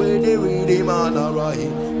your people they really man alright.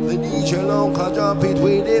 The DJ local drop it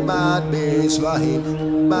with the bad bass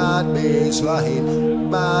line. Bad bass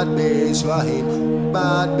line. Bad bass line.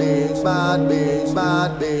 Bad bass, bad bass,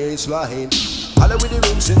 bad bass line. Holla with the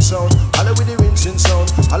rinsing sound, holla with the rinsing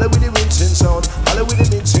sound, holla with the rinsing sound, holla with the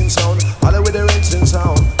rinsing sound, holla with the rinsing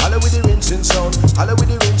sound, holla with the rinsing sound, holla with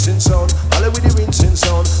the rinsing sound, holla with the rinsing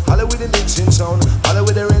sound, holla with the rinsing sound, holla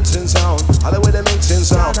with the rinsing sound, holla with the mixing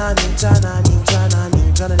sound.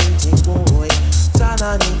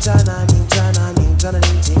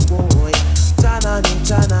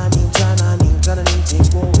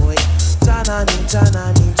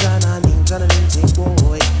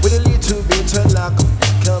 Boy. With a little bit of luck,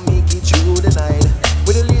 come make it through the night.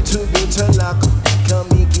 With a little bit of luck, come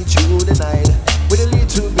make it through the night. With a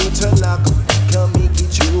little bit of luck, come make it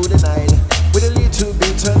through the night. With a little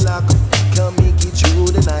bit of luck, come make it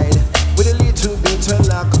through the night. With a little bit of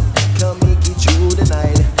luck, come make it through the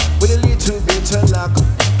night. With a little bit of luck,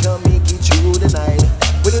 come make it through the night.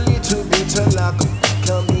 With a little bit of luck,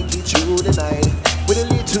 come make it through the night. With a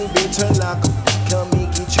little bit of luck, come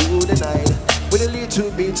make it through the night. With a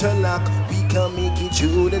little bit of luck, we can make it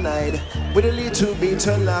through the night. With a little bit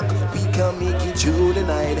of luck, we can make it through the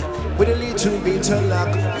night. With a little bit of luck,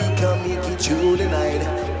 we can make it through the night.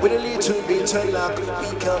 With a little bit of luck,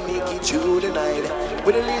 we can make it through the night.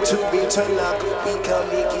 With a little bit of luck, we can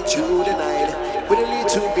make it through the night. With a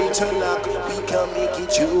little bit of luck, we can make it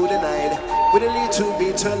through the night. With a little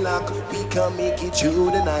bit of luck, we can make it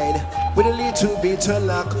through the night. With a little bit of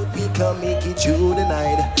luck, we can make it through the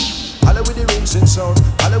night. Holla with the rinsing sound,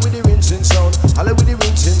 holla with the rinsing sound, holla with the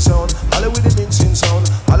rinsing sound, holla with the rinsing sound,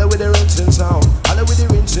 holla with the rinsing sound, holla with the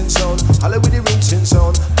rinsing sound, holla with the rinsing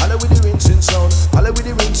sound, holla with the rinsing sound, holla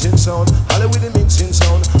with the rinsing sound, holla with the rinsing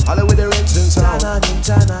sound, holla with the rinsing sound.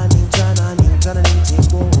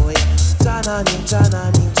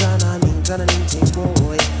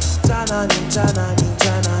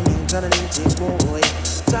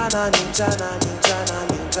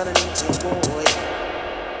 Boy.